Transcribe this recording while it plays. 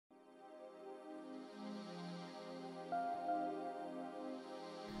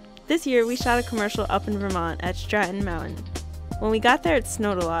This year, we shot a commercial up in Vermont at Stratton Mountain. When we got there, it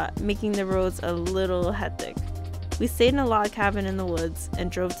snowed a lot, making the roads a little hectic. We stayed in a log cabin in the woods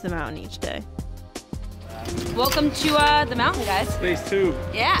and drove to the mountain each day. Welcome to the mountain, guys. Phase 2.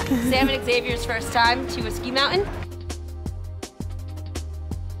 Yeah, Sam and Xavier's first time to a ski mountain.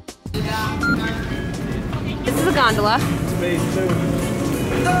 This is a gondola. Phase 2.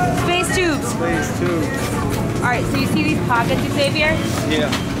 Space tubes. Phase 2. All right, so you see these pockets, Xavier? Yeah.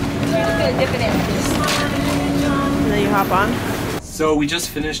 You're just gonna dip it in. And then you hop on. So we just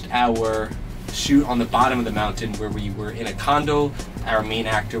finished our shoot on the bottom of the mountain where we were in a condo. Our main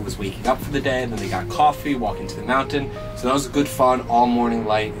actor was waking up for the day, and then they got coffee, walking to the mountain. So that was good fun, all morning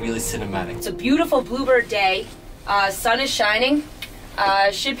light, really cinematic. It's a beautiful bluebird day. Sun is shining.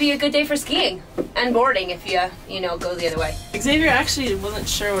 Should be a good day for skiing and boarding if you go the other way. Xavier actually wasn't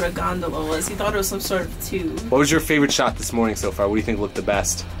sure what a gondola was. He thought it was some sort of tube. What was your favorite shot this morning so far? What do you think looked the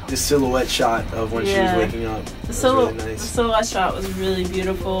best? The silhouette shot of when she was waking up. The really nice. silhouette shot was really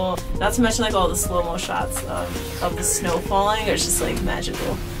beautiful. Not to mention like all the slow-mo shots of the snow falling. It was just like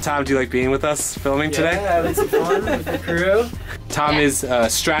magical. Tom, do you like being with us filming today? Yeah, having some fun with the crew. Tom is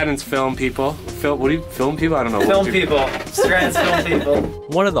Stratton's film people. What do you film people? I don't know. Film people. Stratton's film people.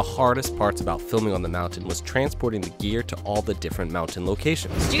 One of the hardest parts about filming on the mountain was transporting the gear to all the different mountain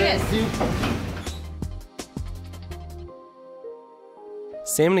locations. Let's do this.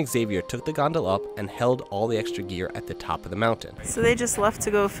 Sam and Xavier took the gondola up and held all the extra gear at the top of the mountain. So they just left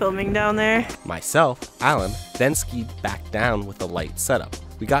to go filming down there. Myself, Alan, then skied back down with a light setup.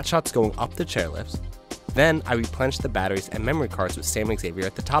 We got shots going up the chairlifts. Then I replenished the batteries and memory cards with Sam and Xavier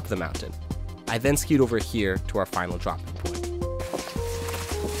at the top of the mountain. I then skied over here to our final dropping point.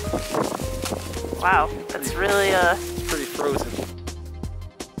 Wow, that's really Pretty frozen.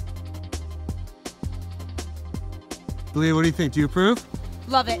 Leah, what do you think? Do you approve?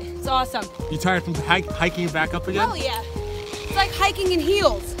 Love it. It's awesome. You tired from hiking back up again? Oh yeah. It's like hiking in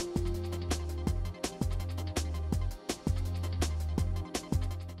heels.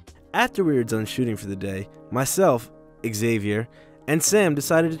 After we were done shooting for the day, myself, Xavier, and Sam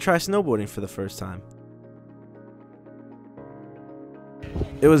decided to try snowboarding for the first time.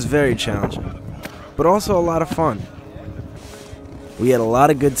 It was very challenging, but also a lot of fun. We had a lot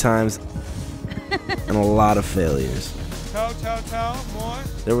of good times and a lot of failures. More.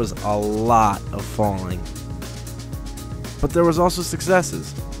 There was a lot of falling, but there was also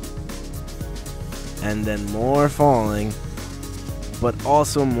successes. And then more falling, but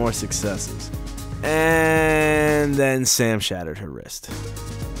also more successes. And then Sam shattered her wrist.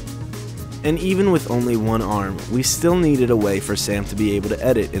 And even with only one arm, we still needed a way for Sam to be able to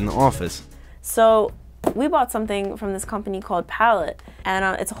edit in the office. So we bought something from this company called Palette, and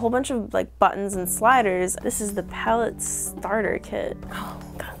it's a whole bunch of like buttons and sliders. This is the Palette starter kit. Oh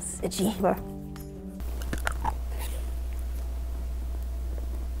god, it's itchy.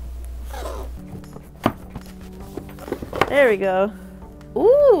 There we go.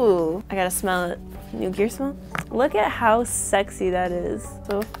 Ooh, I gotta smell it. New gear smell? Look at how sexy that is.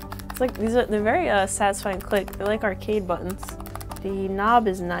 So it's like they're very satisfying click. They're like arcade buttons. The knob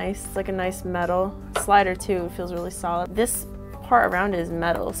is nice. It's like a nice metal. Slider too, it feels really solid. This part around it is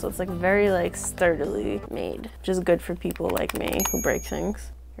metal, so it's like very like sturdily made, which is good for people like me who break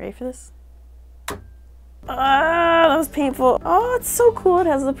things. You ready for this? Ah, that was painful. Oh, it's so cool. It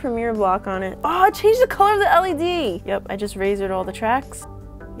has the Premiere block on it. Oh, it changed the color of the LED. Yep, I just razored all the tracks.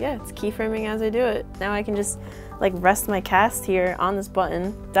 Yeah, it's keyframing as I do it. Now I can just like rest my cast here on this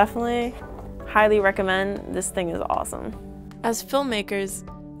button. Definitely highly recommend. This thing is awesome. As filmmakers,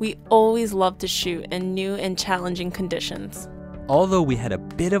 we always love to shoot in new and challenging conditions. Although we had a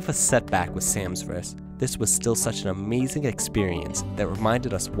bit of a setback with Sam's wrist, this was still such an amazing experience that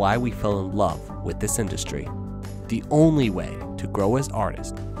reminded us why we fell in love with this industry. The only way to grow as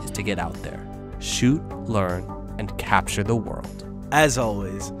artists is to get out there, shoot, learn, and capture the world. As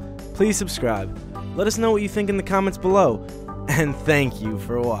always, please subscribe. Let us know what you think in the comments below. And thank you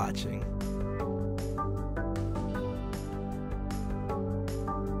for watching.